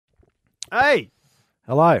Hey,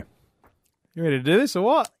 Hello. you ready to do this or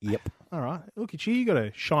what? Yep. All right. Look at you. You got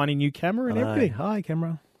a shiny new camera and everything. Hi,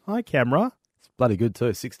 camera. Hi, camera. It's bloody good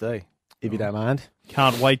too, 6D, if you don't mind.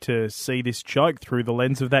 Can't wait to see this joke through the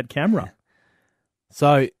lens of that camera.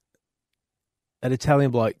 So, an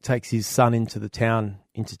Italian bloke takes his son into town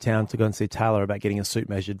to go and see Taylor about getting a suit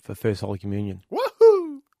measured for First Holy Communion.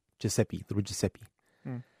 Woohoo! Giuseppe, little Giuseppe.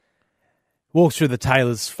 Hmm. Walks through the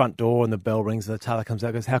tailor's front door and the bell rings and the tailor comes out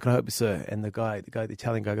and goes, "How can I help you, sir?" And the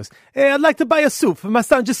Italian guy goes, "Hey, I'd like to buy a suit for my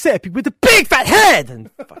son Giuseppe with a big fat head!"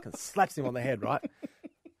 And fucking slaps him on the head, right?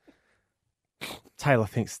 Taylor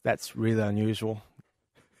thinks that's really unusual,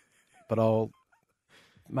 but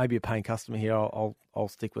maybe a paying customer here. I'll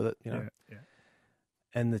stick with it, you know. Yeah.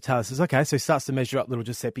 And the tailor says, "Okay," so he starts to measure up little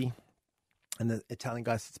Giuseppe, and the Italian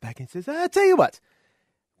guy sits back and says, "I'll tell you what.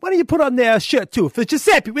 Why don't you put on their shirt too for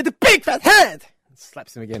Giuseppe with a big fat head?" And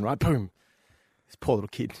slaps him again, right? Boom. This poor little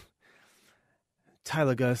kid.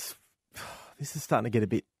 Taylor goes, "This is starting to get a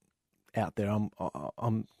bit out there. I'm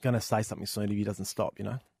going to say something soon if he doesn't stop, you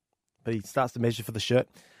know." But he starts to measure for the shirt.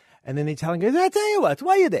 And then the Italian goes, "I'll tell you what,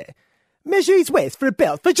 while you're there, measure his waist for a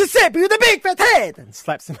belt for Giuseppe with a big fat head." And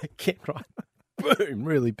slaps him again, right? Boom.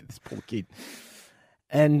 Really, this poor kid.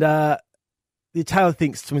 And the Taylor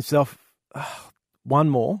thinks to himself, one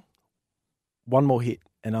more hit,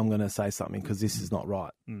 and I'm going to say something because this is not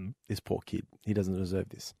right. This poor kid, he doesn't deserve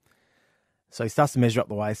this. So he starts to measure up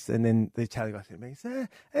the waist, and then the Italian guy says,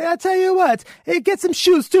 "Hey, I'll tell you what, get some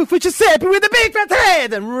shoes too for Giuseppe with a big fat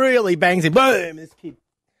head," and really bangs him. Boom, this kid.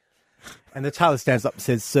 And the Taylor stands up and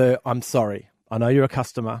says, "Sir, I'm sorry. I know you're a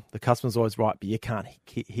customer. The customer's always right, but you can't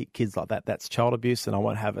hit kids like that. That's child abuse, and I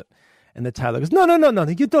won't have it." And the Taylor goes, No,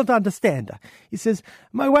 you don't understand." He says,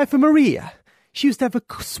 "My wife Maria, she used to have a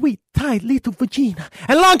sweet, tight little vagina.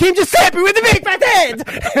 And along came Giuseppe with a big fat head."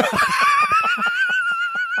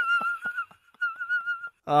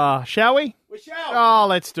 Shall we? We shall. Oh,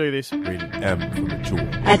 let's do this. Rated M for mature.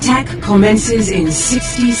 Attack commences in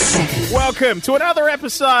 60 seconds. Welcome to another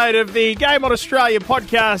episode of the Game on Australia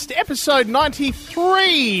podcast, episode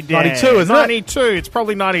 93, Dan. 92, isn't it? 92. It's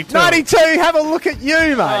probably 92. 92, have a look at you,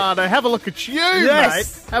 mate. Oh, no, have a look at you,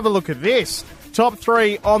 Yes. mate. Have a look at this. Top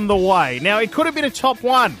 3 on the way. Now, it could have been a top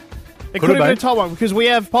 1. It could have been a top 1 because we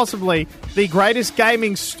have possibly the greatest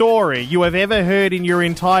gaming story you have ever heard in your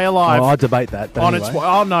entire life. Oh, I debate that. But anyway.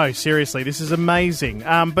 Oh, no, seriously, this is amazing.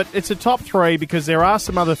 But it's a top 3 because there are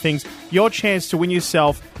some other things. Your chance to win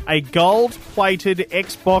yourself a gold-plated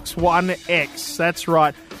Xbox One X. That's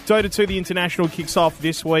right. DOTA 2, the International, kicks off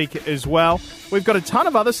this week as well. We've got a ton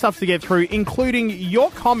of other stuff to get through, including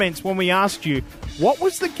your comments when we asked you, what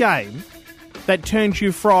was the game that turned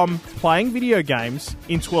you from playing video games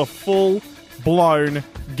into a full-blown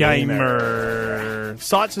gamer?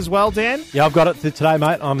 Sites as well, Dan? Yeah, I've got it today,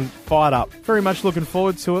 mate. I'm fired up. Very much looking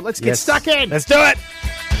forward to it. Let's get Yes. stuck in. Let's do it.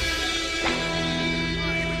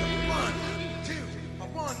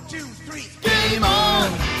 Game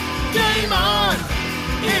on! Game on!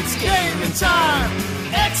 It's gaming time!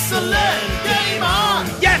 Excellent! Game on!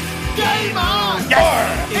 Yes! Game on!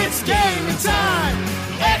 Yes! It's gaming time!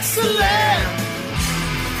 Excellent!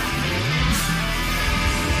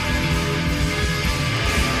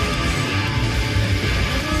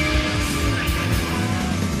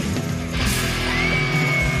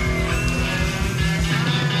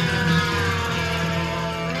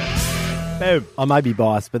 Boom. I may be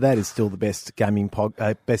biased, but that is still the best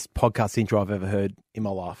best podcast intro I've ever heard in my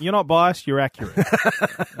life. You're not biased, you're accurate.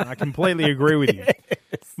 I completely agree with you.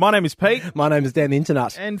 My name is Pete. My name is Dan the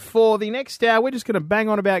Internet. And for the next hour, we're just going to bang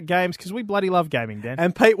on about games because we bloody love gaming, Dan.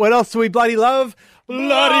 And Pete, what else do we bloody love?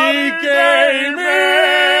 Bloody gaming!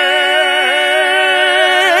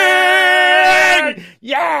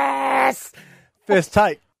 Yes! First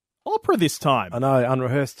take. Opera this time. I know,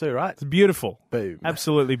 unrehearsed too, right? It's beautiful. Boom.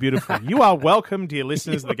 Absolutely beautiful. You are welcome, dear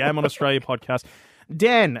listeners, to the Game on Australia podcast.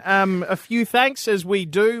 Dan, a few thanks as we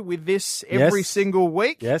do with this every Yes. single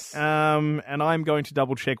week. Yes. And I'm going to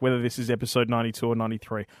double check whether this is episode 92 or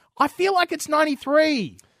 93. I feel like it's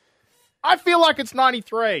 93.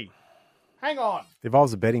 Hang on. If I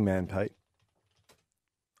was a betting man, Pete,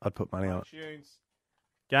 I'd put money on it. iTunes.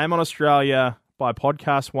 Game on Australia by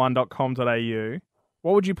podcast1.com.au.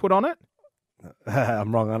 What would you put on it?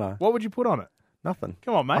 I'm wrong, aren't I? What would you put on it? Nothing.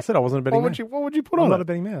 Come on, mate. I said I wasn't a betting man. What would you put I'm on not it? a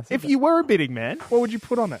betting man. I said If that. you were a betting man, what would you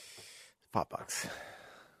put on it? $5.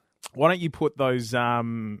 Why don't you put those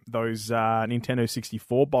Nintendo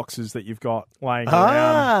 64 boxes that you've got laying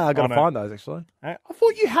around? I got on to it? find those, actually. I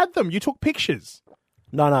thought you had them. You took pictures.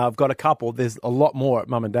 No, I've got a couple. There's a lot more at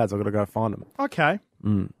Mum and Dad's. I've got to go find them. Okay.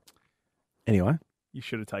 Anyway, You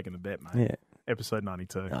should have taken the bet, mate. yeah. Episode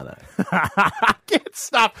 92. I know. Get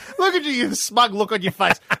stuff. Look at you, you smug look on your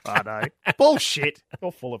face. I know. Bullshit.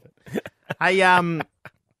 You're full of it. Hey,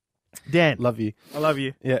 Dan. Love you. I love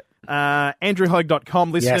you. Yeah.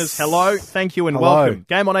 AndrewHogue.com listeners, Yes. hello, thank you and Hello. welcome.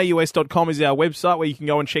 GameOnAUS.com is our website where you can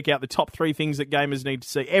go and check out the top 3 things that gamers need to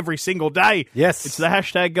see every single day. Yes. It's the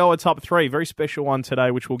hashtag Goa Top 3. Very special one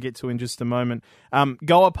today, which we'll get to in just a moment.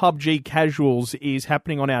 Goa PUBG Casuals is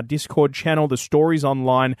happening on our Discord channel. The story's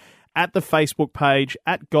online at the Facebook page,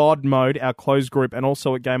 at God Mode, our closed group, and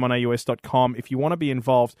also at GameOnAUS.com. If you want to be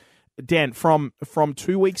involved, Dan, from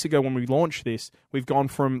 2 weeks ago when we launched this, we've gone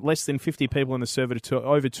from less than 50 people in the server to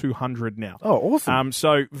over 200 now. Oh, awesome.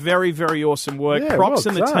 So very, very awesome work. Yeah, Props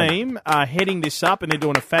well and the done. team are heading this up, and they're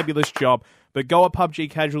doing a fabulous job. But Goa PUBG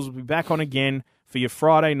Casuals will be back on again for your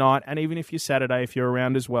Friday night, and even if you're Saturday, if you're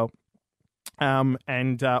around as well.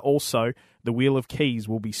 And also, the Wheel of Keys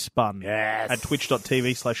will be spun at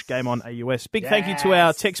twitch.tv/GameOnAUS. Big thank you to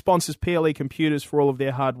our tech sponsors, PLE Computers, for all of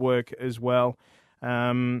their hard work as well.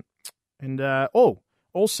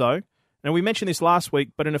 Also, now we mentioned this last week,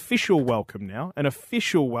 but an official welcome now. An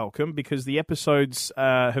official welcome because the episodes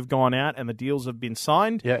have gone out and the deals have been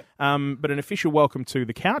signed. Yeah. But an official welcome to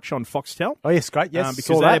The Couch on Foxtel. Oh, yes, great. Yes, Because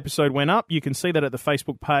saw that that. episode went up. You can see that at the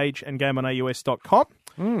Facebook page and GameOnAUS.com.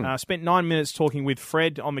 Spent 9 minutes talking with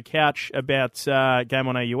Fred on the couch about Game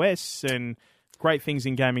on AUS and great things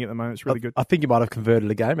in gaming at the moment. It's really good. I think you might have converted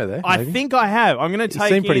a gamer there. I maybe. think I have. I'm going to take.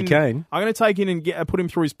 seemed pretty keen. I'm going to take in and put him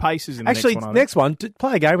through his paces in the Actually, next one. next one,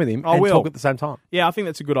 play a game with him and will. talk at the same time. Yeah, I think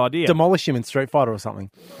that's a good idea. Demolish him in Street Fighter or something.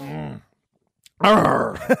 And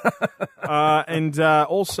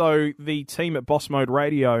also the team at Boss Mode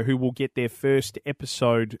Radio, who will get their first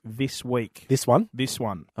episode this week. This one? This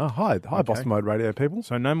one. Oh, hi, Boss Mode Radio people.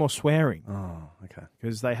 So no more swearing Oh, okay.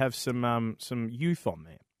 because they have some youth on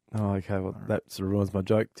there. Oh, okay. Well, that sort of ruins my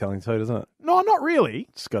joke telling too, doesn't it? No, not really.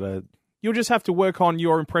 Just got to You'll just have to work on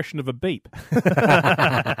your impression of a beep.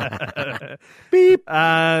 beep.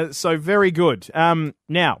 So very good.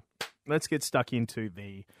 Now, let's get stuck into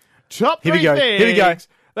the top Here we three go. things Here we go.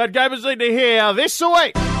 that gamers need to hear this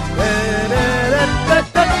week.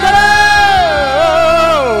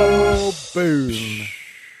 Boom.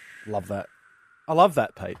 Love that. I love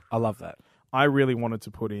that, Pete. I love that. I really wanted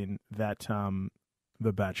to put in that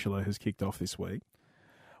The Bachelor has kicked off this week,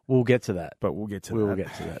 We'll get to that. but we'll get to that. We'll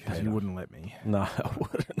get to that, because Peter. you wouldn't let me. No, I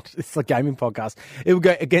wouldn't. It's a gaming podcast. It will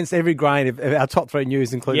go against every grain of our top 3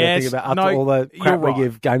 news, including Yes, the thing about no, all the you're crap right. we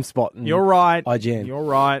give GameSpot and You're right. IGN. You're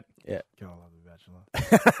right. Yeah. God, I love The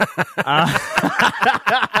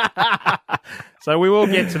Bachelor. So we will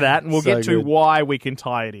get to that, and we'll So get to good. why we can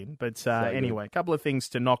tie it in. But good. anyway, a couple of things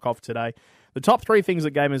to knock off today. The top 3 things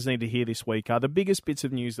that gamers need to hear this week are the biggest bits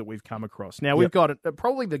of news that we've come across. Now, we've got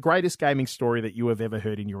probably the greatest gaming story that you have ever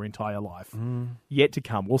heard in your entire life yet to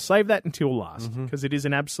come. We'll save that until last because it is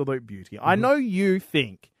an absolute beauty. I know you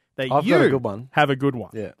think that I've you got a good one. have a good one.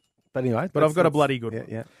 Yeah. But anyway. But I've got a bloody good one.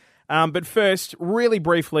 Yeah. But first, really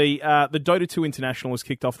briefly, the Dota 2 International has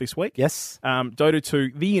kicked off this week. Yes. Dota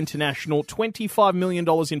 2, the International, $25 million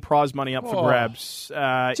in prize money up for grabs.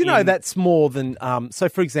 Do you know that's more than... so,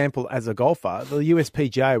 for example, as a golfer, the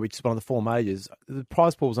USPGA, which is one of the 4 majors, the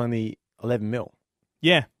prize pool is only 11 mil.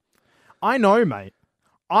 Yeah. I know, mate.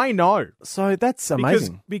 I know. So that's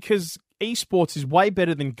amazing. Because esports is way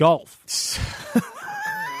better than golf.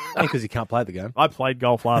 Because you can't play the game. I played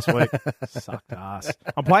golf last week. Sucked ass.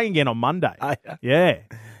 I'm playing again on Monday. Yeah.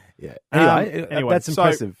 Yeah. Anyway, That's so-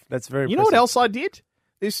 impressive. That's very impressive. You know what else I did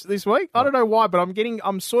this week? I don't know why, but I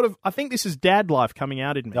think this is dad life coming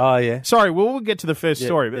out in me. Oh, yeah. Sorry, we'll get to the first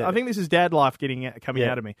story, but yeah. I think this is dad life coming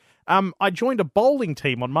Yeah. out of me. I joined a bowling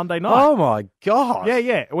team on Monday night. Oh, my God.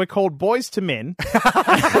 Yeah. We're called Boys to Men.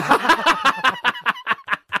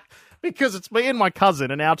 Because it's me and my cousin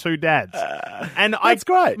and our 2 dads. And That's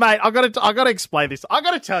great. Mate, I gotta explain this. I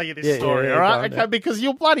gotta tell you this story, yeah, all go right? on, Okay, yeah. because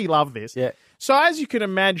you'll bloody love this. Yeah. So as you can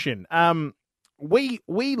imagine, we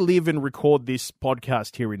live and record this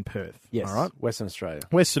podcast here in Perth. Yes. All right. Western Australia.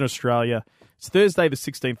 Western Australia. It's Thursday, the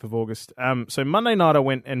 16th of August. So Monday night I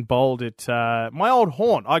went and bowled at my old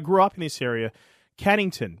haunt. I grew up in this area,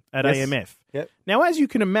 Cannington at Yes. AMF. Yep. Now, as you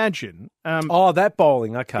can imagine, Oh, that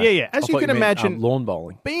bowling. Okay. Yeah. As I you thought can meant, imagine, lawn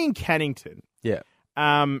bowling. being Cannington Yeah.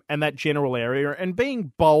 and that general area and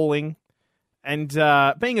being bowling and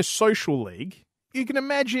being a social league, you can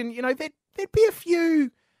imagine, there'd be a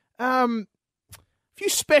few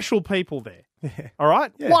special people there. Yeah. All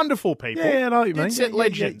right? Yeah. Wonderful people. Yeah, I know what you mean. Dead set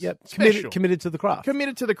legends. Yeah. Special. Committed to the craft.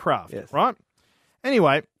 Committed to the craft, Yes. right?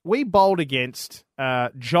 Anyway, we bowled against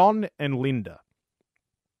John and Linda.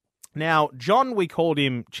 Now, John, we called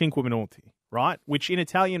him Cinque Minuti, right? Which in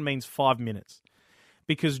Italian means 5 minutes.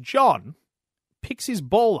 Because John picks his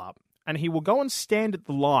ball up and he will go and stand at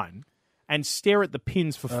the line and stare at the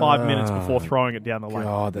pins for 5 minutes before throwing it down the lane.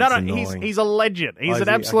 God, that's annoying. He's a legend. He's is an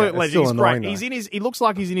he? absolute Okay, legend. that's He's still great. annoying, He looks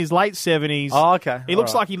like he's in his late 70s. Oh, okay. He All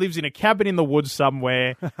looks right. like he lives in a cabin in the woods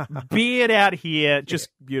somewhere. Beard out here, just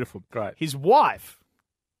beautiful. Great. His wife,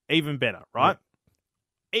 even better, right?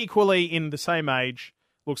 Equally in the same age,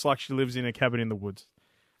 looks like she lives in a cabin in the woods.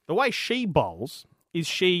 The way she bowls is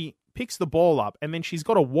she picks the ball up and then she's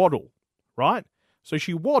got a waddle, right? So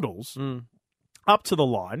she waddles up to the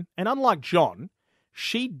line, and unlike John,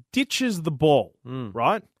 she ditches the ball,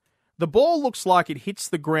 right? The ball looks like it hits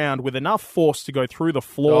the ground with enough force to go through the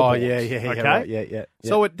floorboards. Oh, yeah, okay? right, yeah.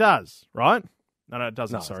 So it does, right? No, it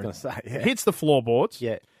doesn't, No, sorry. I was going to say, yeah. It hits the floorboards.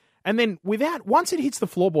 Yeah. And then once it hits the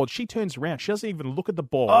floorboards, she turns around. She doesn't even look at the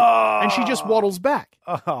ball. And she just waddles back.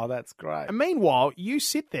 Oh, that's great. And meanwhile, you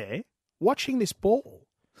sit there watching this ball,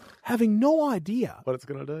 having no idea What it's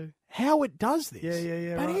going to do. how it does this.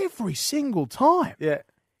 Yeah, But right. every single time, Yeah.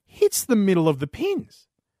 hits the middle of the pins.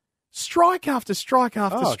 Strike after strike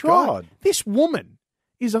after Oh, strike. God. This woman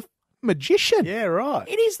is a magician. Yeah, right.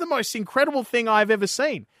 It is the most incredible thing I've ever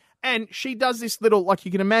seen. And she does this little, like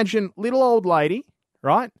you can imagine, little old lady,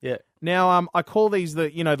 right? Yeah. Now, I call these the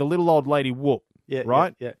little old lady whoop. Yeah,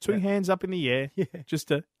 right? yeah, Two yeah. hands up in the air. Yeah.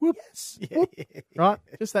 Just a whoop. Yes. Whoop, right?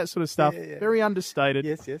 Just that sort of stuff. Yeah. Very understated.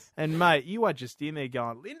 Yes. And, mate, you are just in there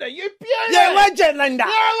going, Linda, you beauty! Yeah, legend, Linda.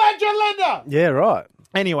 You're a legend, Linda! Yeah, right.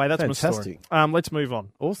 Anyway, that's my Fantastic. story. Let's move on.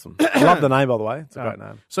 Awesome. I love the name, by the way. It's a great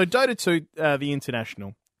name. So Dota 2, the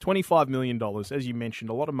International, $25 million, as you mentioned,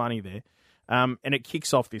 a lot of money there. And it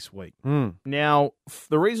kicks off this week. Now,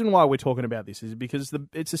 the reason why we're talking about this is because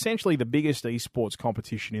it's essentially the biggest esports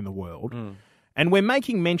competition in the world. And we're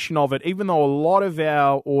making mention of it, even though a lot of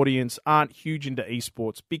our audience aren't huge into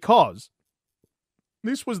esports, because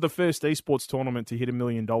this was the first esports tournament to hit $1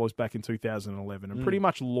 million back in 2011 and pretty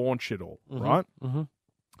much launch it all, right?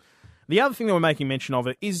 The other thing that we're making mention of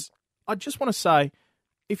it is, I just want to say,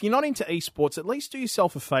 if you're not into esports, at least do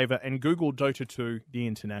yourself a favor and Google Dota 2, the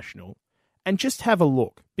International, and just have a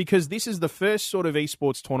look, because this is the first sort of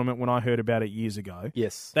esports tournament when I heard about it years ago.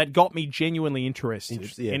 Yes. That got me genuinely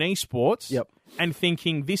interested yeah. in esports. Yep. And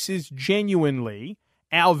thinking this is genuinely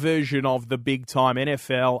our version of the big time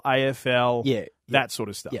NFL, AFL, Yeah. that sort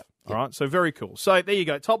of stuff. Yep. All right. So very cool. So there you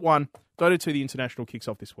go. Top one. Dota 2, the International kicks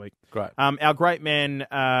off this week. Great. Our great man,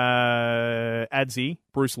 Adzi,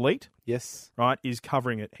 Bruce Leet, Yes. right, is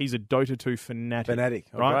covering it. He's a Dota 2 fanatic.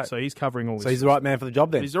 Oh, right? great. So he's covering all this. So he's the right man for the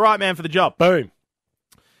job then. He's the right man for the job. Boom.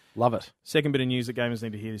 Love it. Second bit of news that gamers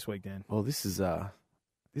need to hear this week, Dan. Well, this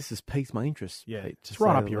has piqued my interest. Yeah, Pete, it's to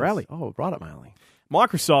right say up the your least. alley. Oh, right up my alley.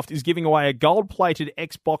 Microsoft is giving away a gold-plated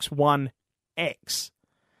Xbox One X.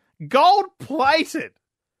 Gold-plated!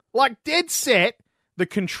 Like dead set, the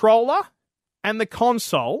controller and the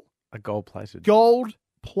console, A gold-plated.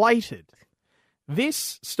 gold-plated.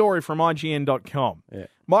 This story from IGN.com. Yeah.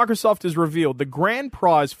 Microsoft has revealed the grand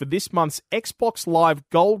prize for this month's Xbox Live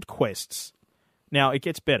Gold Quests. Now, it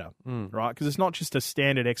gets better, right? Because it's not just a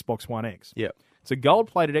standard Xbox One X. Yeah. It's a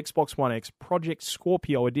gold-plated Xbox One X Project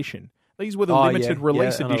Scorpio edition. These were the Oh, limited yeah.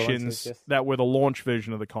 release Yeah, I know the ones, editions yes. that were the launch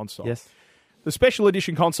version of the console. Yes. The special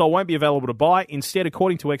edition console won't be available to buy. Instead,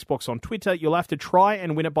 according to Xbox on Twitter, you'll have to try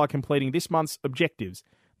and win it by completing this month's objectives.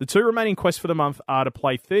 The two remaining quests for the month are to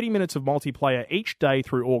play 30 minutes of multiplayer each day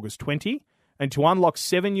through August 20 and to unlock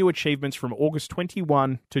 7 new achievements from August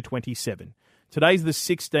 21 to 27. Today's the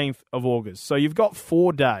 16th of August. So you've got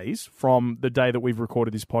 4 days from the day that we've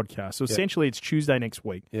recorded this podcast. So essentially it's Tuesday next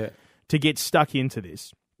week to get stuck into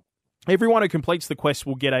this. Everyone who completes the quest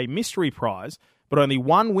will get a mystery prize, but only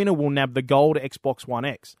one winner will nab the gold Xbox One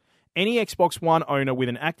X. Any Xbox One owner with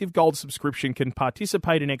an active gold subscription can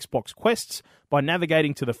participate in Xbox quests by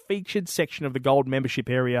navigating to the featured section of the gold membership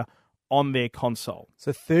area on their console.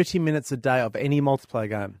 So 30 minutes a day of any multiplayer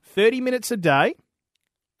game. 30 minutes a day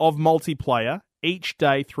of multiplayer each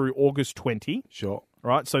day through August 20. Sure.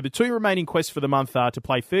 Right, so the two remaining quests for the month are to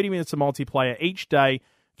play 30 minutes of multiplayer each day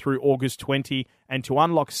through August 20 and to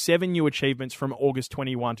unlock 7 new achievements from August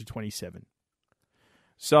 21 to 27.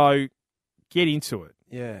 So get into it.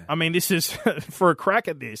 Yeah. I mean, this is for a crack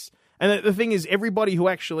at this. And the thing is, everybody who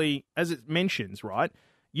actually, as it mentions, right,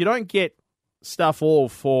 you don't get stuff all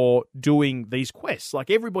for doing these quests. Like,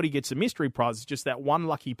 everybody gets a mystery prize. It's just that one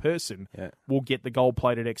lucky person will get the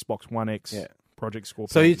gold-plated Xbox One X Project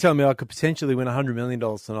Scorpio. So you tell me I could potentially win $100 million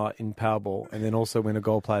tonight in Powerball and then also win a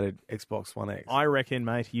gold-plated Xbox One X? I reckon,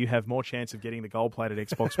 mate, you have more chance of getting the gold-plated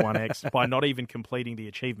Xbox One X by not even completing the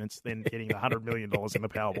achievements than getting the $100 million in the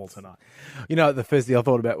Powerball tonight. You know, the first thing I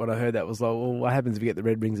thought about when I heard that was like, well, what happens if you get the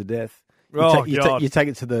red rings of death? God. You take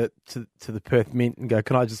it to the Perth Mint and go,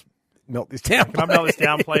 can I just melt this down? Can I melt this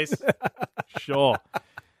down, please? Sure.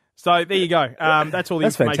 So there you go. That's all the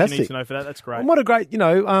That's information fantastic. you need to know for that. That's great. And what a great,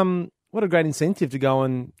 what a great incentive to go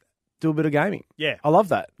and do a bit of gaming. Yeah. I love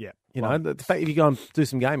that. Yeah. You know, the fact if you go and do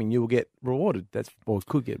some gaming, you will get rewarded.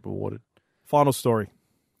 Could get rewarded. Final story.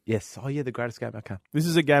 Yes. Oh, yeah, the greatest game. Okay. This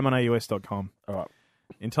is at gameonaus.com. All right.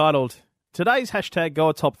 Entitled, Today's hashtag Go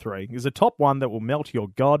a Top 3 is a top one that will melt your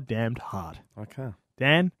goddamned heart. Okay.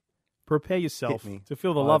 Dan, prepare yourself Hit me. to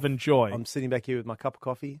feel the love and joy I'm sitting back here with my cup of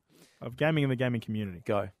coffee. of gaming in the gaming community.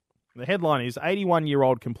 Go. The headline is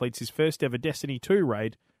 81-year-old completes his first ever Destiny 2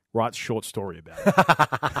 raid, writes short story about it.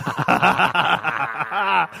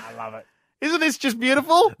 I love it. Isn't this just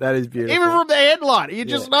beautiful? That is beautiful. Even from the headline, you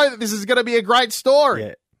just know that this is going to be a great story.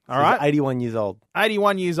 Yeah. All right. 81 years old.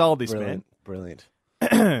 81 years old, this Brilliant. Brilliant.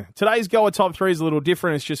 man. Today's Go a Top 3 is a little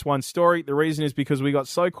different. It's just one story. The reason is because we get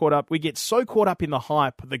so caught up in the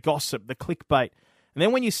hype, the gossip, the clickbait. And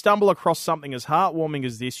then when you stumble across something as heartwarming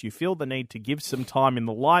as this, you feel the need to give some time in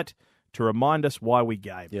the light to remind us why we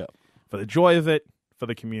game. Yep. For the joy of it, for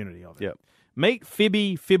the community of it. Yep. Meet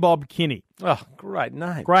Fibob Kinney. Oh, great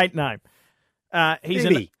name. Great name. He's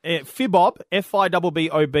Fibby. Fibob,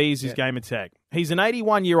 F-I-B-B-O-B is his gamer tag. He's an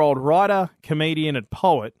 81-year-old writer, comedian, and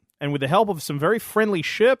poet, and with the help of some very friendly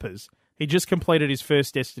Sherpas, he just completed his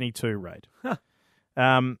first Destiny 2 raid.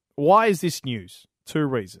 Why is this news? 2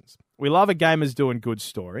 reasons. We love a gamer's doing good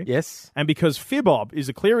story. Yes. And because Fibob is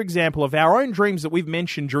a clear example of our own dreams that we've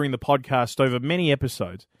mentioned during the podcast over many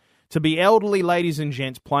episodes, to be elderly ladies and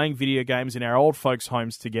gents playing video games in our old folks'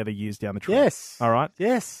 homes together years down the track. Yes. All right?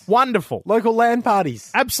 Yes. Wonderful. Local LAN parties.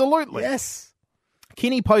 Absolutely. Yes.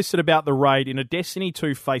 Kinney posted about the raid in a Destiny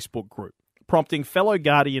 2 Facebook group, prompting fellow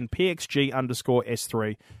Guardian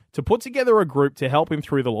PXG_S3 to put together a group to help him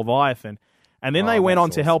through the Leviathan, and then they went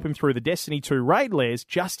on to help him through the Destiny 2 raid layers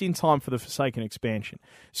just in time for the Forsaken expansion.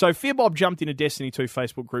 So Fearbob jumped in a Destiny 2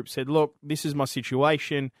 Facebook group, said, look, this is my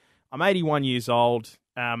situation. I'm 81 years old.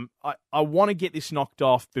 I want to get this knocked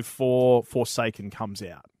off before Forsaken comes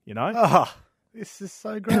out, you know? Oh, this is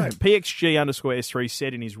so great. PXG_S3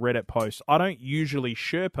 said in his Reddit post, I don't usually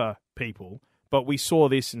Sherpa people, but we saw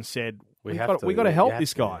this and said, we got to help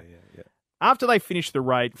this guy. Yeah. After they finished the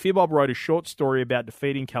raid, Fearbob wrote a short story about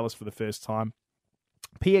defeating Callus for the first time.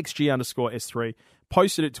 PXG_S3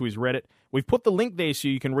 posted it to his Reddit. We've put the link there so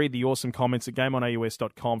you can read the awesome comments at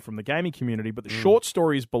GameOnAUS.com from the gaming community, but the short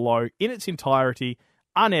story is below in its entirety,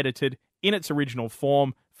 unedited, in its original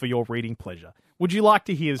form for your reading pleasure. Would you like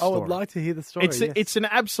to hear the story? I would like to hear the story. It's an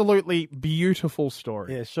absolutely beautiful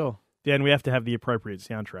story. Yeah, sure. Dan, we have to have the appropriate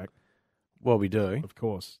soundtrack, Well, we do. of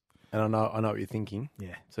course. And I know what you're thinking.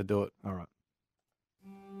 Yeah. So do it. All right.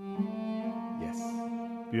 Yes.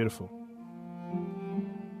 Beautiful.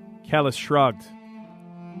 Callus shrugged.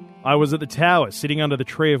 I was at the tower, sitting under the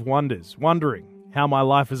Tree of Wonders, wondering how my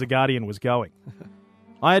life as a Guardian was going.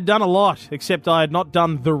 I had done a lot, except I had not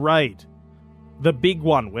done the raid. The big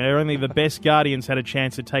one, where only the best Guardians had a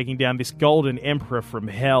chance at taking down this golden emperor from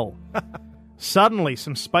hell. Suddenly,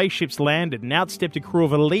 some spaceships landed, and out stepped a crew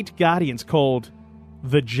of elite Guardians called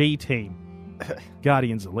the G-Team.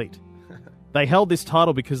 Guardians Elite. They held this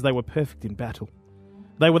title because they were perfect in battle.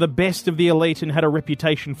 They were the best of the elite and had a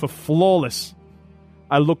reputation for flawless.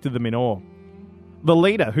 I looked at them in awe. The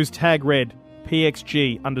leader, whose tag read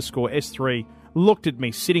PXG_S3, looked at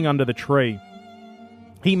me sitting under the tree.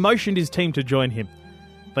 He motioned his team to join him.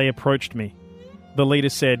 They approached me. The leader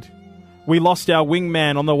said, "We lost our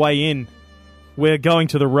wingman on the way in. We're going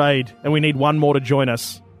to the raid, and we need one more to join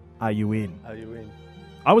us. Are you in?" Are you in?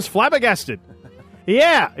 I was flabbergasted.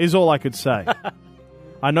 Yeah, is all I could say.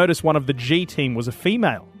 I noticed one of the G team was a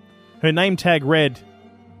female. Her name tag read,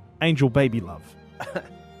 Angel Baby Love.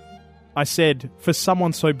 I said, for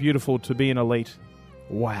someone so beautiful to be an elite,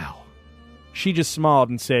 wow. She just smiled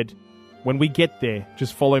and said, when we get there,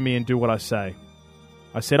 just follow me and do what I say.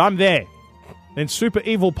 I said, I'm there. Then Super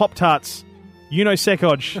Evil Pop-Tarts, Yuno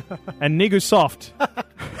Sekoj, and Nigu Soft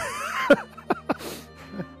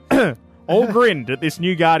all grinned at this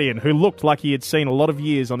new Guardian who looked like he had seen a lot of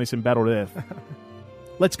years on this embattled Earth.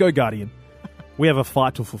 Let's go, Guardian. We have a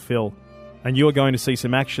fight to fulfill, and you are going to see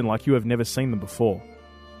some action like you have never seen them before.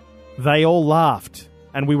 They all laughed,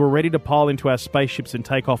 and we were ready to pile into our spaceships and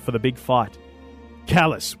take off for the big fight.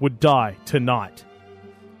 Callus would die tonight.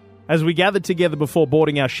 As we gathered together before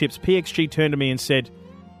boarding our ships, PXG turned to me and said,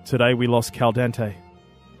 "Today we lost Caldante."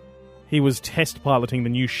 He was test piloting the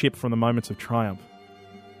new ship from the Moments of Triumph.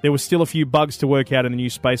 There were still a few bugs to work out in the new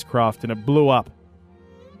spacecraft, and it blew up.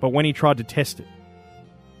 But when he tried to test it,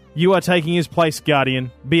 "You are taking his place,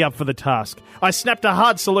 Guardian. Be up for the task." I snapped a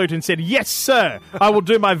hard salute and said, "Yes, sir. I will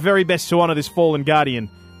do my very best to honour this fallen Guardian."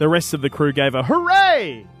 The rest of the crew gave a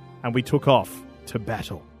hooray, and we took off to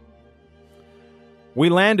battle. We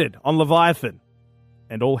landed on Leviathan,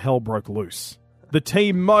 and all hell broke loose. The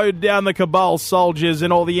team mowed down the Cabal soldiers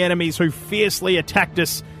and all the enemies who fiercely attacked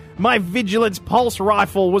us. My Vigilance pulse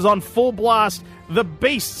rifle was on full blast. The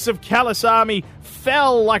beasts of Callus' army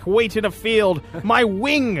fell like wheat in a field. My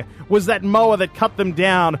wing was that mower that cut them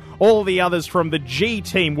down. All the others from the G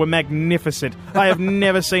team were magnificent. I have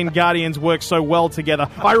never seen Guardians work so well together.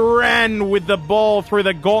 I ran with the ball through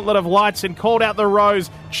the gauntlet of lights and called out the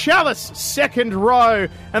rows, "Chalice, second row,"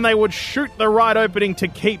 and they would shoot the right opening to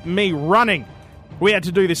keep me running. We had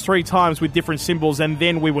to do this 3 times with different symbols, and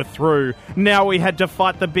then we were through. Now we had to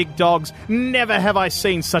fight the big dogs. Never have I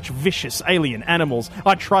seen such vicious alien animals.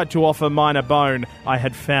 I tried to offer mine a bone I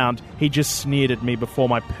had found. He just sneered at me before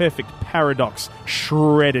my perfect paradox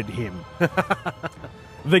shredded him.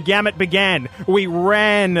 The gamut began. We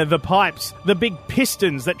ran the pipes, the big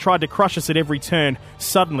pistons that tried to crush us at every turn.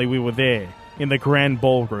 Suddenly we were there, in the grand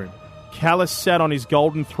ballroom. Callus sat on his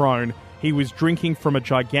golden throne. He was drinking from a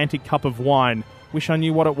gigantic cup of wine. Wish I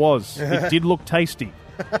knew what it was. It did look tasty.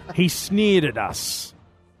 He sneered at us.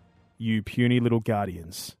 "You puny little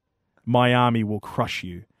Guardians, my army will crush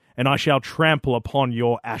you, and I shall trample upon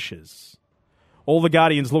your ashes." All the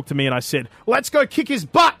Guardians looked at me and I said, "Let's go kick his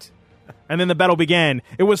butt!" And then the battle began.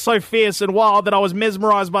 It was so fierce and wild that I was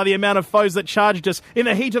mesmerized by the amount of foes that charged us. In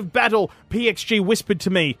the heat of battle, PXG whispered to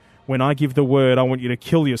me, "When I give the word, I want you to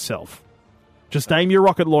kill yourself. Just aim your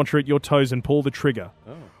rocket launcher at your toes and pull the trigger."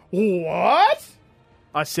 Oh. "What?"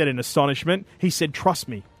 I said in astonishment. He said, "Trust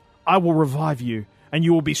me, I will revive you, and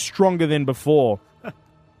you will be stronger than before."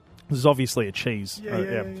 This is obviously a cheese.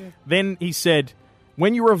 Yeah. Then he said,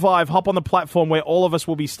 "When you revive, hop on the platform where all of us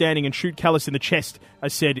will be standing and shoot Callus in the chest." I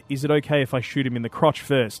said, "Is it okay if I shoot him in the crotch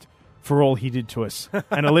first, for all he did to us,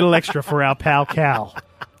 and a little extra for our pal Cal?"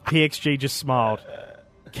 PXG just smiled.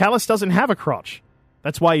 "Callus doesn't have a crotch.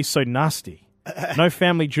 That's why he's so nasty. No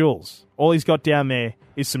family jewels. All he's got down there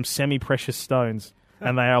is some semi-precious stones,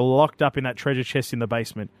 and they are locked up in that treasure chest in the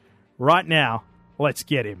basement. Right now, let's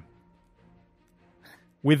get him."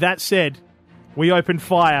 With that said, we opened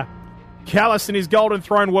fire. Callus and his golden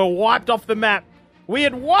throne were wiped off the map. We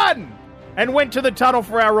had won and went to the tunnel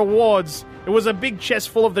for our rewards. It was a big chest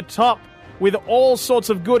full of the top with all sorts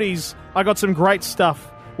of goodies. I got some great stuff.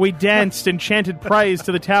 We danced and chanted praise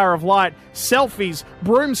to the Tower of Light, selfies,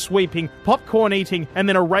 broom sweeping, popcorn eating, and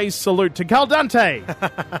then a raised salute to Caldante,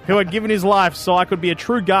 who had given his life so I could be a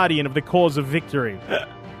true guardian of the cause of victory.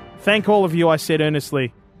 "Thank all of you," I said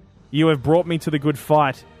earnestly. "You have brought me to the good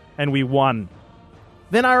fight, and we won."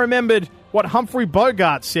 Then I remembered what Humphrey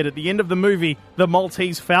Bogart said at the end of the movie The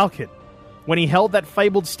Maltese Falcon, when he held that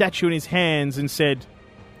fabled statue in his hands and said,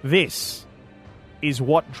 "This is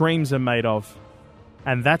what dreams are made of."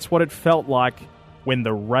 And that's what it felt like when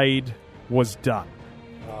the raid was done.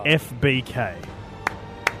 Oh. FBK.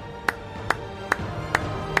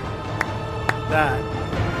 That.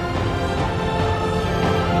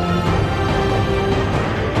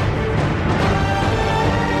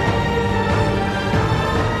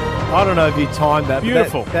 I don't know if you timed that.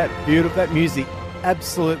 Beautiful. But that music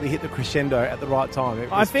absolutely hit the crescendo at the right time. It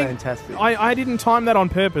was fantastic. I didn't time that on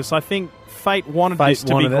purpose. I think Fate wanted this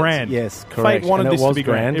to be grand. Yes, correct. Fate wanted this to be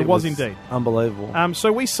grand. It was indeed. Unbelievable.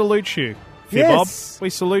 So we salute you, Fibob. Yes. We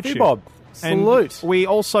salute you. Fibob. Salute. And we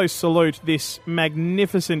also salute this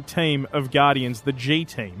magnificent team of Guardians, the G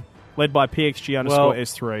team, led by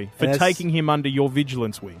PXG_S3, for taking him under your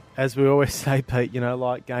vigilance wing. As we always say, Pete,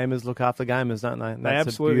 like gamers look after gamers, don't they? They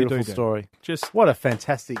absolutely do. That's a beautiful story. Just what a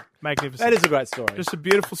fantastic, magnificent. That is a great story. Just a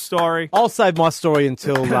beautiful story. I'll save my story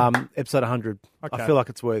until episode 100. Okay. I feel like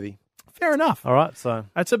it's worthy. Fair enough. All right, so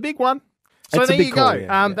that's a big one. So there you go.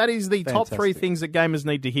 Yeah. That is the top 3 things that gamers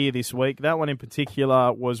need to hear this week. That one in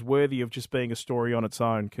particular was worthy of just being a story on its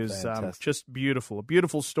own because just beautiful. A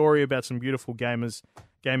beautiful story about some beautiful gamers,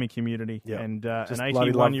 gaming community, and an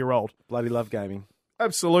 81-year-old. Bloody love gaming.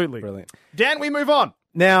 Absolutely. Brilliant. Dan, we move on.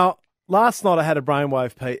 Now, last night I had a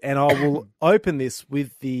brainwave, Pete, and I will open this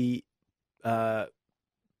with the by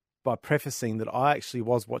prefacing that I actually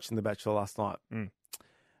was watching The Bachelor last night.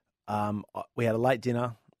 We had a late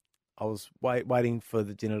dinner. I was waiting for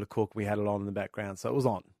the dinner to cook. We had it on in the background, so it was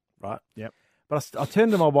on, right? Yep. But I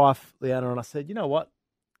turned to my wife, Leanna, and I said, "You know what?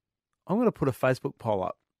 I'm going to put a Facebook poll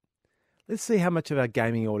up. Let's see how much of our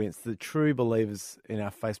gaming audience, the true believers in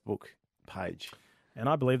our Facebook page. And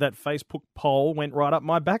I believe that Facebook poll went right up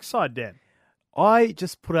my backside, Dan. I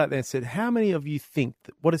just put out there and said, how many of you think,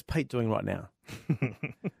 what is Pete doing right now?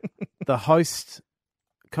 The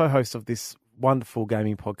co-host of this wonderful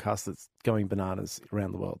gaming podcast that's going bananas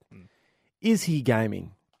around the world. Is he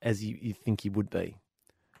gaming as you think he would be?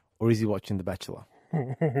 Or is he watching The Bachelor?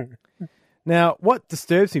 Now, what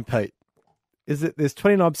disturbs me, Pete, is that there's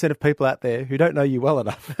 29% of people out there who don't know you well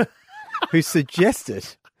enough who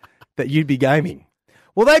suggested that you'd be gaming.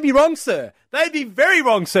 Well, they'd be wrong, sir. They'd be very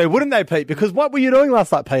wrong, sir, wouldn't they, Pete? Because what were you doing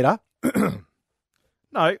last night, Peter?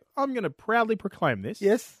 No, I'm going to proudly proclaim this.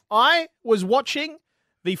 Yes. I was watching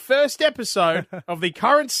the first episode of the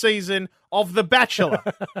current season of The Bachelor,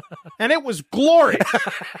 and it was glorious.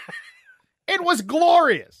 It was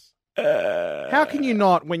glorious. How can you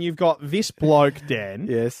not when you've got this bloke, Dan,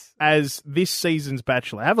 Yes. as this season's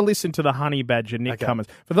Bachelor? Have a listen to the Honey Badger, Nick Cummins.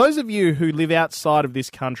 For those of you who live outside of this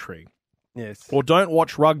country Yes. or don't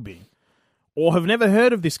watch rugby or have never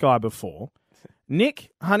heard of this guy before, Nick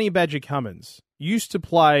Honey Badger Cummins used to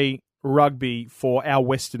play rugby for our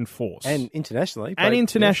Western Force. And internationally. And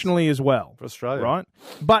internationally as well. For Australia. Right?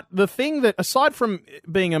 But the thing that, aside from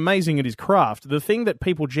being amazing at his craft, the thing that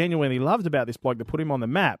people genuinely loved about this bloke that put him on the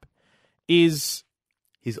map is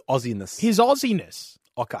His Aussiness. his Aussiness.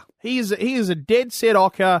 Ocker. He is a dead set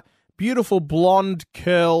ocker, beautiful blonde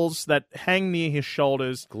curls that hang near his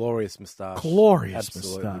shoulders. Glorious moustache. Glorious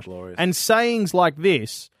Absolutely moustache. glorious. And sayings like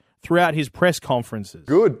this throughout his press conferences.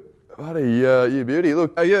 Good. Buddy, you beauty.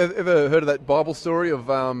 Look, have you ever heard of that Bible story of,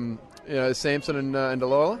 Samson and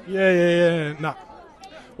Delilah? Yeah. No.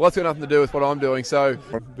 Well, that's got nothing to do with what I'm doing, so...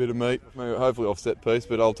 A bit of meat, maybe hopefully offset piece,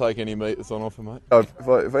 but I'll take any meat that's on offer, mate. If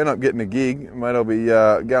I end up getting a gig, mate, I'll be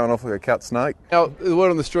going off like a cut snake. Now, the word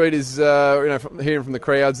on the street is, hearing from the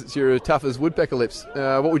crowds, it's you're tough as woodpecker lips.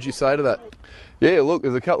 What would you say to that? Yeah, look,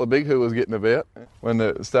 there's a couple of big hooers getting about. When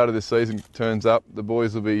the start of this season turns up, the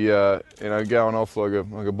boys will be, going off like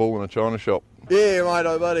a bull in a china shop. Yeah,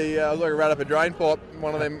 mate, buddy, I was like a rat up a drain pipe,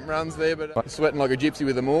 one of them runs there, but sweating like a gypsy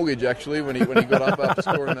with a mortgage, actually, when he got up after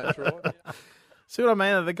scoring that try. See what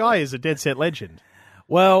I mean? The guy is a dead set legend.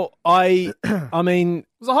 Well, I mean... It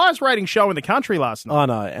was the highest rating show in the country last night. I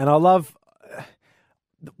know, and I love...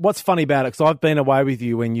 What's funny about it, because I've been away with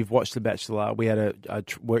you when you've watched The Bachelor. We had a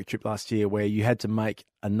work trip last year where you had to make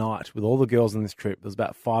a night with all the girls on this trip. There was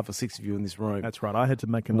about 5 or 6 of you in this room. That's right. I had to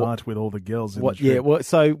make a night with all the girls in the trip. Yeah,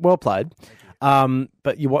 well played.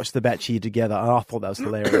 But you watched The Bachelor together, and I thought that was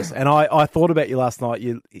hilarious. And I thought about you last night.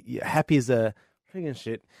 You're happy as a friggin'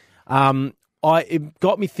 shit. It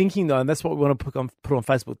got me thinking, though, and that's what we want to put on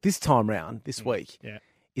Facebook this time round, this week,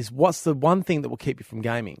 is what's the one thing that will keep you from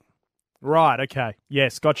gaming? Right, okay.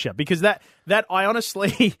 Yes, gotcha. Because that I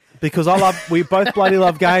honestly... Because we both bloody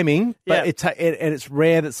love gaming, but it's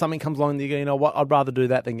rare that something comes along and you go, you know what, I'd rather do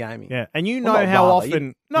that than gaming. Yeah, and you know how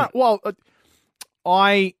often...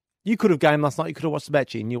 You could have gamed last night, you could have watched The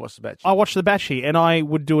Bachelor, and you watched The Bachelor. I watched The Bachelor, and I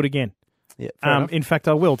would do it again. Yeah, fair enough. In fact,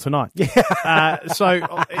 I will tonight. It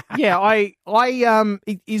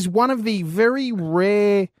is one of the very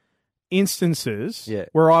rare instances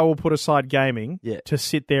where I will put aside gaming to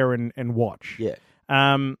sit there and watch. Yeah.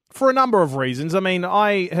 For a number of reasons. I mean,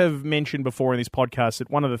 I have mentioned before in this podcast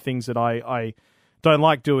that one of the things that I don't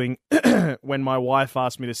like doing when my wife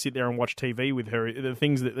asks me to sit there and watch TV with her, the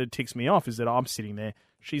things that ticks me off is that I'm sitting there,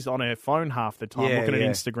 she's on her phone half the time looking at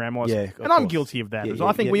Instagram. And I'm guilty of that.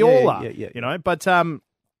 I think we all are, you know. But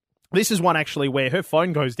this is one actually where her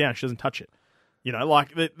phone goes down, she doesn't touch it. You know,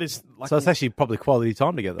 like this. So it's actually probably quality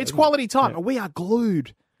time together. It's quality time. Yeah. We are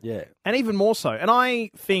glued. Yeah. And even more so. And I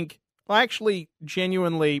think I actually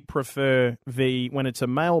genuinely prefer when it's a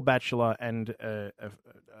male bachelor and a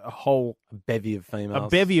whole bevy of females. A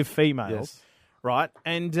bevy of females, yes. Right?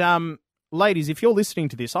 And ladies, if you're listening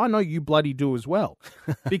to this, I know you bloody do as well.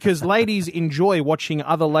 Because ladies enjoy watching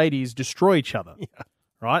other ladies destroy each other. Yeah.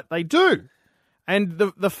 Right? They do. And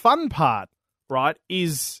the fun part, right,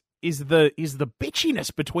 is the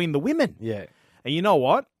bitchiness between the women. Yeah. And you know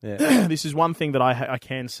what? Yeah. This is one thing that I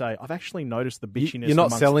can say. I've actually noticed the bitchiness. You're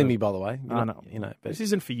not selling me, by the way. I know. You know, this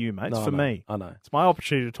isn't for you, mate. It's for me. I know. It's my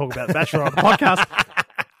opportunity to talk about The Bachelor on the podcast.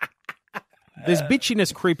 There's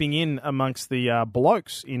bitchiness creeping in amongst the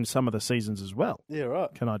blokes in some of the seasons as well. Yeah,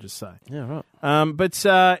 right. Can I just say? Yeah,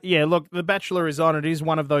 right. Look, The Bachelor is on. It is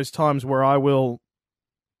one of those times where I will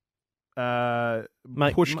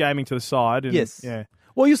push gaming to the side. And, yes. Yeah.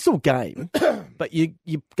 Well, you still game, but you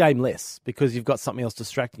game less because you've got something else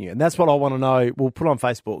distracting you. And that's what I want to know. We'll put on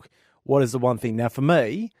Facebook, what is the one thing? Now, for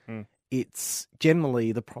me, it's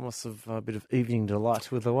generally the promise of a bit of evening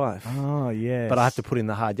delight with the wife. Oh, yeah. But I have to put in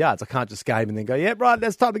the hard yards. I can't just game and then go, yeah, right,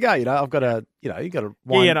 that's time to go. I've got to, you got to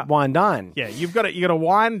wine, dine. Yeah, you got to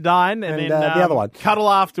wine, dine, and then the other one. Cuddle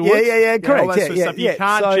afterwards. Yeah, correct. All that sort of stuff. You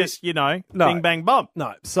can't just, bing, bang, bump.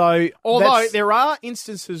 No. So, although there are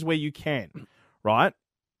instances where you can, right?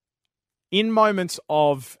 In moments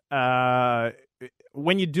of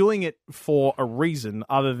when you're doing it for a reason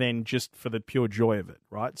other than just for the pure joy of it,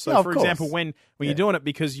 right? So, for example, when you're doing it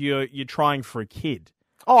because you're trying for a kid.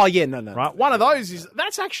 Oh yeah, no. Right, one of those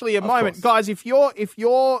that's actually a moment, guys. If you're in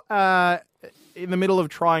the middle of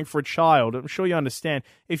trying for a child, I'm sure you understand.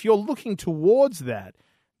 If you're looking towards that,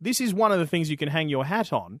 this is one of the things you can hang your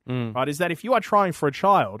hat on, right? Is that if you are trying for a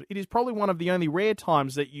child, it is probably one of the only rare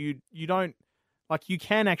times that you don't you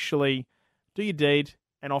can actually do your deed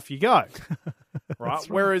and off you go, right?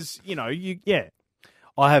 Whereas I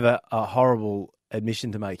have a horrible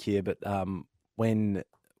admission to make here, but when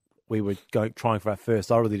we were trying for our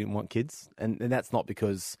first, I really didn't want kids, and that's not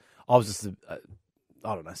because I was just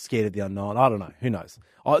I don't know, scared of the unknown. I don't know, who knows?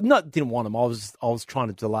 I didn't want them. I was trying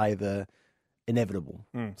to delay the inevitable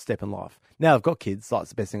step in life. Now I've got kids, so it's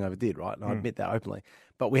the best thing I ever did, right? And I admit that openly.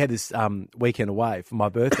 But we had this weekend away for my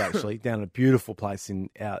birthday, actually, down at a beautiful place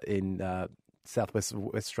out in southwest of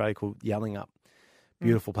West Australia called Yelling Up.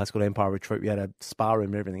 Beautiful place called Empire Retreat. We had a spa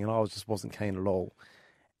room and everything, and I just wasn't keen at all.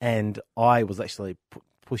 And I was actually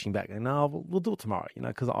pushing back, and no, we'll do it tomorrow,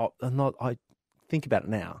 because I think about it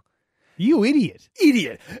now. You idiot.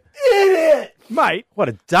 Idiot! Mate. What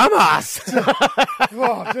a dumbass!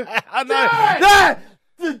 I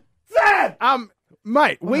know. Dad!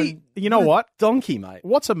 Mate, you know what? Donkey, mate.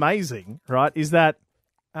 What's amazing, right, is that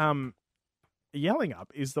Yelling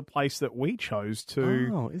Up is the place that we chose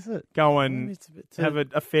to is it? Go and have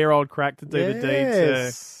a fair old crack to do the deed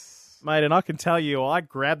to. Mate, and I can tell you, I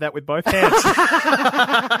grabbed that with both hands.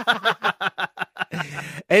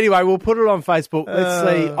 Anyway, we'll put it on Facebook. Let's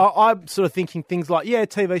see. I'm sort of thinking things like,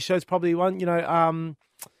 TV shows probably one,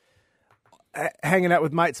 hanging out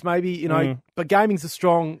with mates maybe, but gaming's a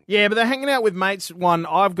strong... Yeah, but the hanging out with mates one,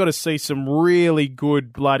 I've got to see some really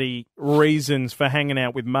good bloody reasons for hanging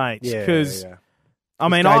out with mates. Because, I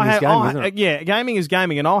mean, gaming is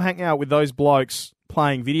gaming, and I'll hang out with those blokes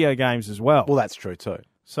playing video games as well. Well, that's true too.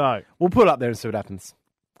 So we'll put it up there and see what happens.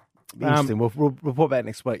 Be interesting. We'll report back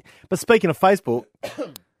next week. But speaking of Facebook,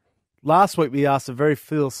 last week we asked a very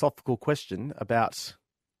philosophical question about,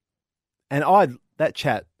 and that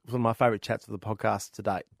chat was one of my favourite chats of the podcast to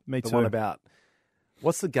date. Me too. The one about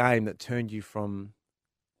what's the game that turned you from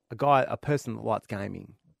a person that likes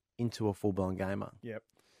gaming into a full-blown gamer? Yep.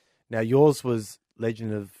 Now yours was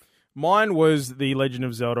Mine was the Legend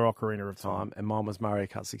of Zelda Ocarina of Time. And mine was Mario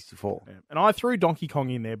Kart 64. Yeah. And I threw Donkey Kong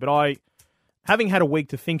in there, but having had a week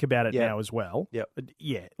to think about it now as well. Yep.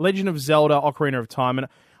 Yeah. Legend of Zelda Ocarina of Time. And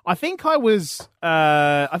I think I was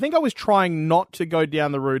trying not to go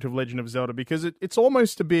down the route of Legend of Zelda because it's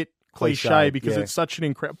almost a bit cliche because it's such an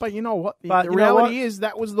incredible. But you know what? The reality is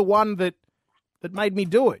that was the one that made me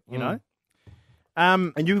do it, you know?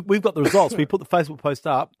 And we've got the results. We put the Facebook post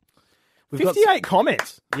up. 58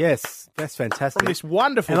 comments. Yes, that's fantastic. From this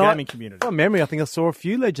wonderful gaming community. From memory, I think I saw a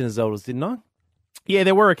few Legend of Zeldas, didn't I? Yeah,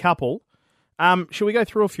 there were a couple. Should we go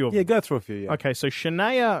through a few of them? Yeah, go through a few, yeah. Okay, so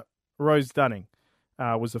Shania Rose Dunning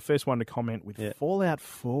was the first one to comment with Fallout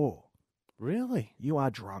 4. Really? You are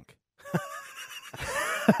drunk.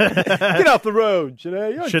 Get off the road,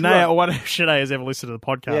 Shania. Shania, one of Shania has ever listened to the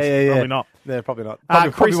podcast. Yeah. Probably not. Yeah, probably not.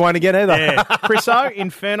 Probably won't again either. Yeah. Chris O,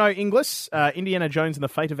 Inferno Inglis, Indiana Jones and the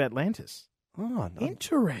Fate of Atlantis. Oh, no.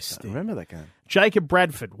 Interesting. I remember that game. Jacob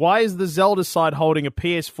Bradford, why is the Zelda side holding a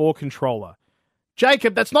PS4 controller?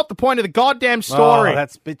 Jacob, that's not the point of the goddamn story. Oh,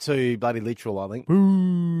 that's a bit too bloody literal, I think.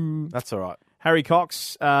 That's all right. Harry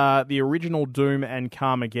Cox, the original Doom and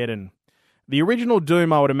Carmageddon. The original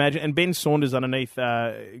Doom, I would imagine, and Ben Saunders underneath,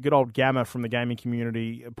 good old Gamma from the gaming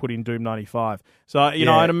community put in Doom 95. So,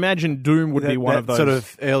 I'd imagine Doom would be one of those. Sort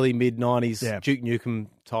of early, mid-90s Duke Nukem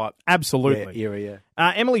type. Absolutely. Era.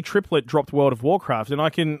 Emily Triplett dropped World of Warcraft, and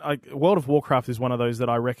World of Warcraft is one of those that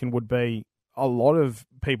I reckon would be a lot of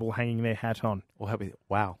people hanging their hat on.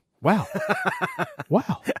 Wow. Wow.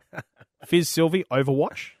 Fizz Sylvie,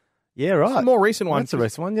 Overwatch. Yeah, right. It's a more recent one. That's a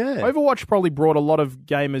recent one, yeah. Overwatch probably brought a lot of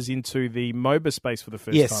gamers into the MOBA space for the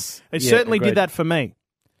first time. It certainly did that for me.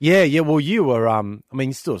 Yeah. Well, you were.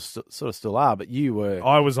 You still are, but you were.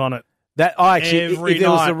 I was on it. That I actually. Every if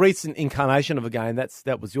there was night. a recent incarnation of a game,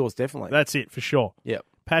 that was yours definitely. That's it for sure. Yep.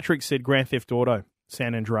 Patrick said Grand Theft Auto.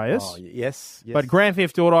 San Andreas. Oh, yes. But Grand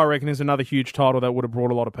Theft Auto, I reckon, is another huge title that would have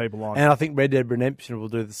brought a lot of people on. And I think Red Dead Redemption will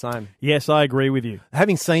do the same. Yes, I agree with you.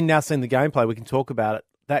 Having seen the gameplay, we can talk about it.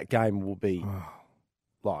 That game will be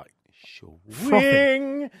like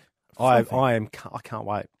swing. I can't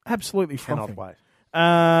wait. Absolutely Cannot frothing.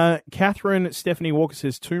 wait. Catherine Stephanie Walker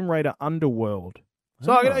says Tomb Raider Underworld.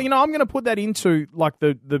 So I'm going to put that into like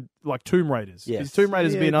the Tomb Raiders. Yes. Because Tomb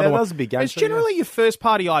Raiders would be another one. That was a big game. It's generally your first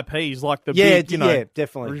party IPs, like the big,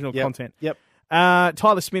 definitely original content. Yep.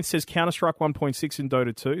 Tyler Smith says Counter-Strike 1.6 in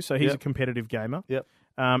Dota 2, so he's a competitive gamer. Yep.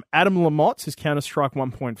 Adam Lamotte says Counter-Strike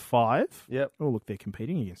 1.5. Yep. Oh, look, they're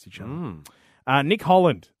competing against each other. Nick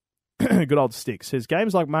Holland, good old stick, says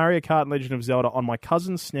games like Mario Kart and Legend of Zelda on my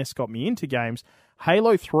cousin's SNES got me into games.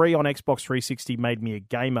 Halo 3 on Xbox 360 made me a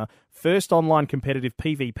gamer. First online competitive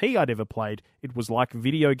PvP I'd ever played. It was like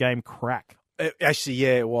video game crack. Actually,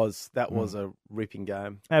 yeah, it was. That was a ripping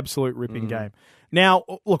game. Absolute ripping game. Now,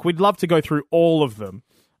 look, we'd love to go through all of them.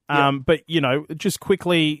 But, just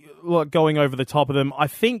quickly going over the top of them, I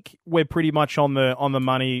think we're pretty much on the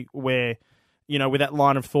money where, with that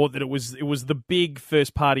line of thought that it was the big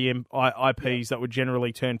first-party IPs that would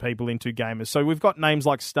generally turn people into gamers. So we've got names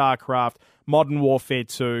like StarCraft, Modern Warfare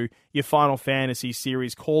 2, your Final Fantasy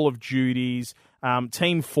series, Call of Duties,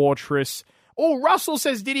 Team Fortress. Oh, Russell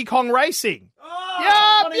says Diddy Kong Racing.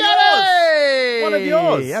 Oh, one of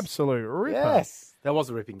yours. Absolute ripper. Yes. That was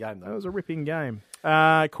a ripping game, though. That was a ripping game.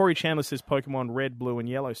 Corey Chandler says Pokemon Red, Blue, and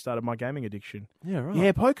Yellow started my gaming addiction. Yeah, right.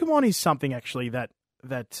 Yeah, Pokemon is something actually that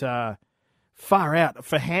far out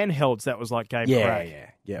for handhelds. That was like game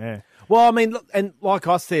crack. Yeah. Well, I mean, look, and like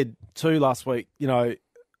I said too last week,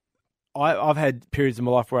 I've had periods in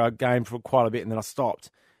my life where I gamed for quite a bit and then I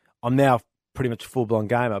stopped. I'm now pretty much a full-blown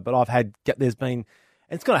gamer, but there's been.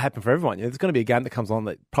 It's going to happen for everyone. There's going to be a game that comes on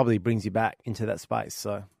that probably brings you back into that space.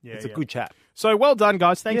 So it's a good chat. So well done,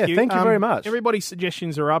 guys. Thank you. Thank you very much. Everybody's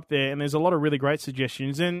suggestions are up there, and there's a lot of really great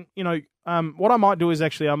suggestions. And, what I might do is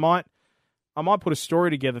actually I might put a story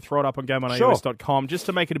together, throw it up on GameOnAOS.com just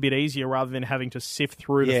to make it a bit easier rather than having to sift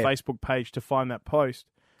through the Facebook page to find that post.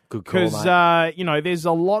 Good call, Because, there's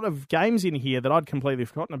a lot of games in here that I'd completely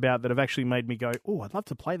forgotten about that have actually made me go, oh, I'd love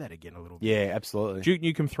to play that again a little bit. Yeah, absolutely. Duke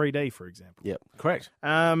Nukem 3D, for example. Yep, correct.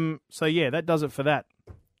 So, that does it for that.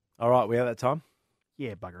 All right, we have that time?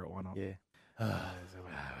 Yeah, bugger it, why not? Yeah.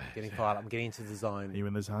 Getting fired up. I'm getting into the zone. Are you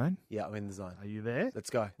in the zone? Yeah, I'm in the zone. Are you there? Let's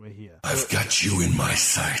go. We're here. I've got you in my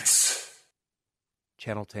sights.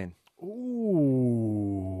 Channel 10.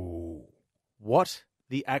 Ooh. What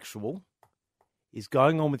the actual is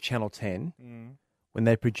going on with Channel 10 when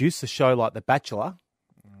they produce a show like The Bachelor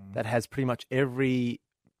that has pretty much every,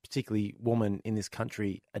 particularly woman in this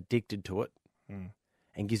country, addicted to it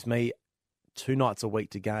and gives me 2 nights a week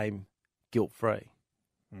to game guilt-free.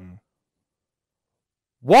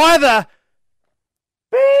 Why the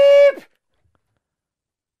beep?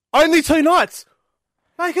 Only 2 nights.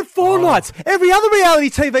 Make it 4 nights. Every other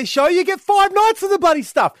reality TV show, you get 5 nights of the bloody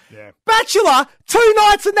stuff. Yeah. Bachelor, 2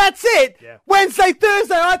 nights and that's it. Yeah. Wednesday,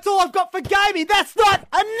 Thursday, that's all I've got for gaming. That's not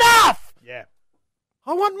enough. Yeah.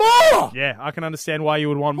 I want more. Yeah, I can understand why you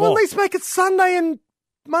would want Well, more. at least make it Sunday and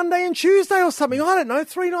Monday and Tuesday or something. I don't know,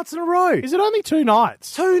 3 nights in a row. Is it only 2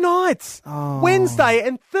 nights? 2 nights. Wednesday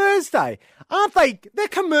and Thursday. Aren't they? They're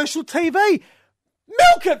commercial TV.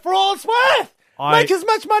 Milk it for all it's worth. Make as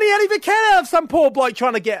much money out of you can out of some poor bloke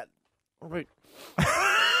trying to get.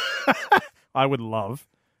 I would love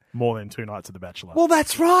more than 2 nights of The Bachelor. Well,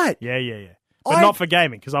 that's right. Yeah. But not for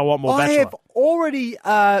gaming, because I want more Bachelor. I have already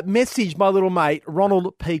messaged my little mate,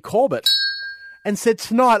 Ronald P. Corbett, and said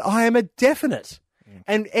tonight I am a definite.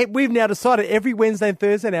 And we've now decided every Wednesday and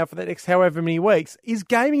Thursday now for the next however many weeks is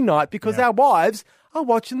gaming night because our wives are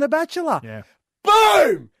watching The Bachelor. Yeah.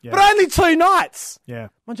 Boom! Yeah. But only 2 nights. Yeah.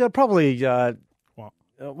 Mind you, probably... what?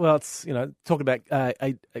 Well, it's, talking about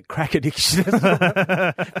a crack addiction.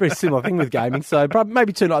 Very similar thing with gaming. So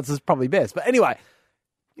maybe 2 nights is probably best. But anyway,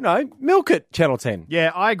 milk it, Channel 10.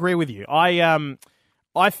 Yeah, I agree with you. I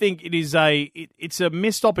think it is it's a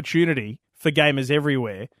missed opportunity for gamers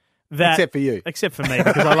everywhere. Except for you. Except for me,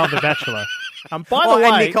 because I love The Bachelor. By the way,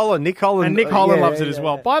 and Nick Holland. And Nick Holland loves it as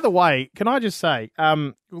well. By the way, can I just say,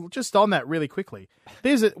 just on that really quickly,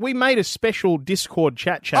 we made a special Discord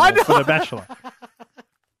chat channel for The Bachelor.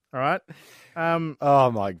 All right?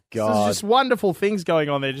 Oh, my God. So there's just wonderful things going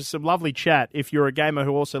on there. Just some lovely chat. If you're a gamer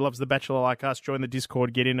who also loves The Bachelor like us, join the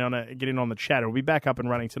Discord, get in on the chat. It'll be back up and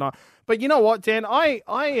running tonight. But you know what, Dan? I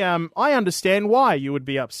understand why you would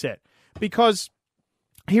be upset. Because...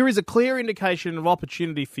 here is a clear indication of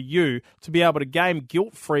opportunity for you to be able to game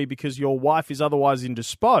guilt-free because your wife is otherwise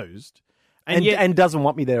indisposed. And doesn't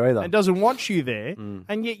want me there either. And doesn't want you there,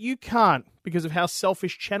 and yet you can't because of how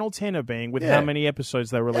selfish Channel 10 are being with how many episodes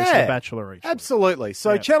they release of The Bachelor each week. Absolutely.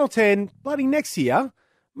 So Channel 10, bloody next year,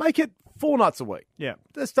 make it 4 nights a week. Yeah.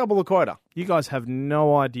 Let's double the quota. You guys have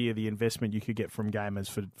no idea the investment you could get from gamers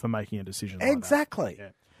for making a decision like Exactly. that. Yeah.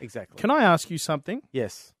 Exactly. Can I ask you something?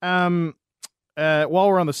 Yes. While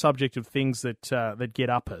we're on the subject of things that get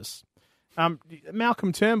up us,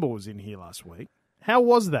 Malcolm Turnbull was in here last week. How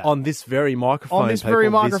was that? On this very microphone. On this very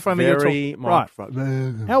microphone. This very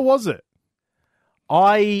microphone. Right. How was it?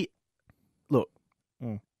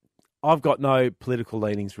 I've got no political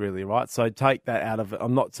leanings really, right? So take that out of it.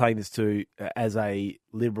 I'm not saying this as a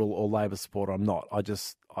Liberal or Labor supporter. I'm not.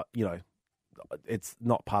 It's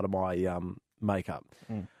not part of my makeup.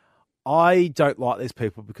 I don't like these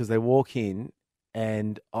people because they walk in,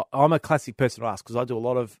 and I'm a classic person to ask because I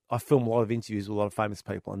film a lot of interviews with a lot of famous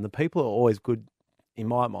people, and the people are always good. In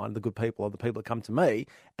my mind, the good people are the people that come to me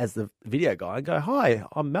as the video guy and go, "Hi,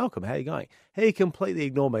 I'm Malcolm. How are you going?" He completely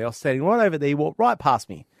ignored me. I was standing right over there. He walked right past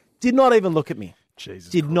me. Did not even look at me.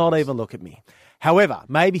 Not even look at me. However,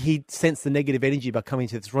 maybe he sensed the negative energy by coming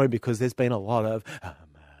to this room because there's been a lot of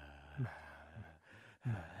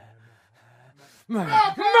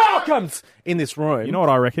Malcolms in this room. You know what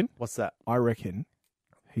I reckon? What's that? I reckon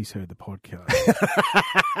he's heard the podcast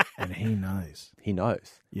and he knows. He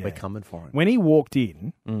knows. Yeah. We're coming for him. When he walked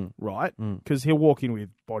in, right? Because he'll walk in with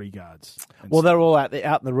bodyguards. Well, they're all out in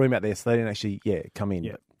the room out there, so they didn't actually, come in.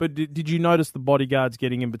 Yeah. But did you notice the bodyguards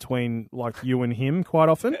getting in between, like, you and him quite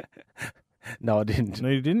often? No, I didn't. No,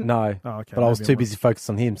 you didn't? No. Oh, okay. But I was too busy focused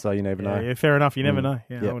on him, so you never know. Yeah, fair enough. You never know.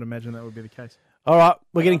 Yeah, I would imagine that would be the case. All right,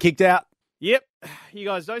 we're getting kicked out. Yep. You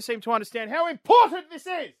guys don't seem to understand how important this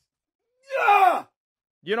is. Yeah!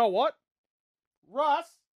 You know what? Russ,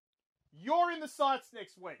 you're in the sights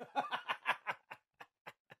next week.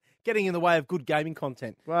 Getting in the way of good gaming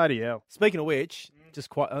content. Bloody hell. Speaking of which,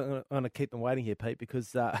 I'm going to keep them waiting here, Pete,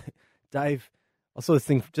 because Dave, I saw this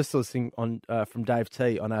thing on from Dave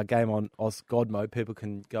T on our game on Oz God Mode. People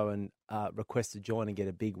can go and request to join and get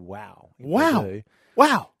a big wow. Wow.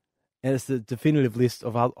 And it's the definitive list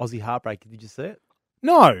of Aussie heartbreak. Did you see it?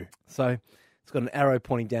 No. So it's got an arrow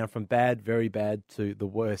pointing down from bad, very bad to the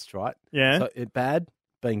worst, right? Yeah. So bad,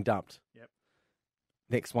 being dumped. Yep.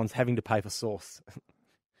 Next one's having to pay for sauce.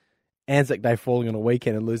 Anzac Day falling on a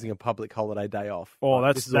weekend and losing a public holiday day off. Oh,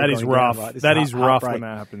 right? that is rough. Down, right? That is rough when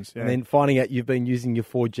that happens. Yeah. And then finding out you've been using your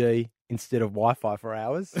 4G instead of Wi-Fi for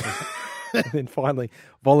hours. And then finally,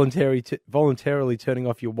 voluntarily turning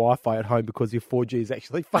off your Wi-Fi at home because your 4G is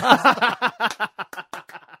actually fast.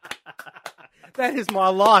 That is my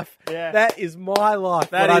life. Yeah. That is my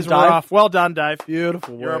life. That well is done, Dave. rough. Well done, Dave.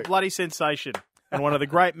 Beautiful You're work. a bloody sensation and one of the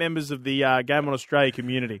great members of the Game on Australia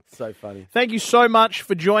community. So funny. Thank you so much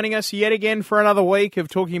for joining us yet again for another week of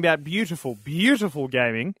talking about beautiful, beautiful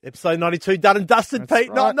gaming. Episode 92 done and dusted, That's Pete,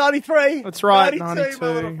 right. not 93. That's right. 92, my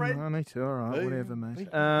little 92. friend. 92, all right, whatever,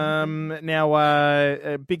 mate.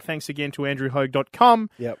 Now, big thanks again to AndrewHogue.com.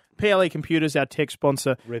 Yep. PLE Computers, our tech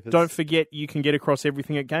sponsor. Rippers. Don't forget, you can get across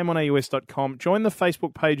everything at GameOnAUS.com. Join the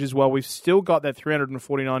Facebook page as well. We've still got that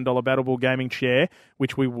 $349 Battle Ball gaming chair,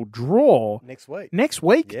 which we will draw Next week. Next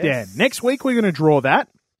week, Yes. Dan. Next week, we're going to draw that.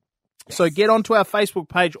 Yes. So get onto our Facebook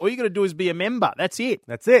page. All you got to do is be a member. That's it.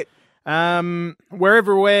 That's it. We're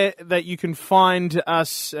everywhere that you can find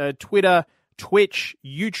us, Twitter, Twitch,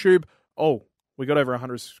 YouTube. Oh, we got over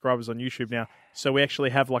 100 subscribers on YouTube now. So we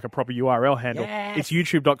actually have like a proper URL handle. Yes. It's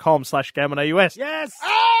youtube.com/GameOnAUS. Yes.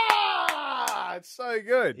 It's so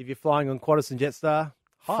good. If you're flying on Qantas and Jetstar,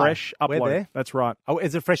 hi. Fresh We're upload. there. That's right. Oh,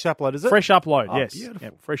 is it fresh upload, is it? Fresh upload, Oh, yes. beautiful.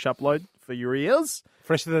 Yep, fresh upload for your ears.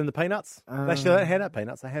 Fresher than the peanuts? They actually don't hand out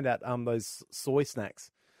peanuts. They hand out those soy snacks.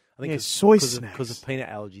 I think Yeah, it's soy because snacks. Because of peanut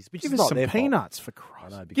allergies. Which Give is us not some their fault. peanuts, for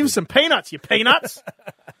Christ. I know, Give because- us some peanuts, you peanuts.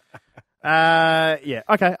 Yeah,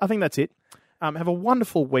 okay, I think that's it. Have a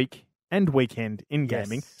wonderful week and weekend in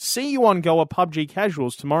gaming. Yes. See you on Goa PUBG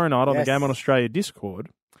Casuals tomorrow night on the Yes. Game on Australia Discord.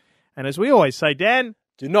 And as we always say, Dan,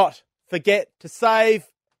 Do not forget to save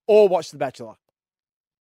or watch The Bachelor.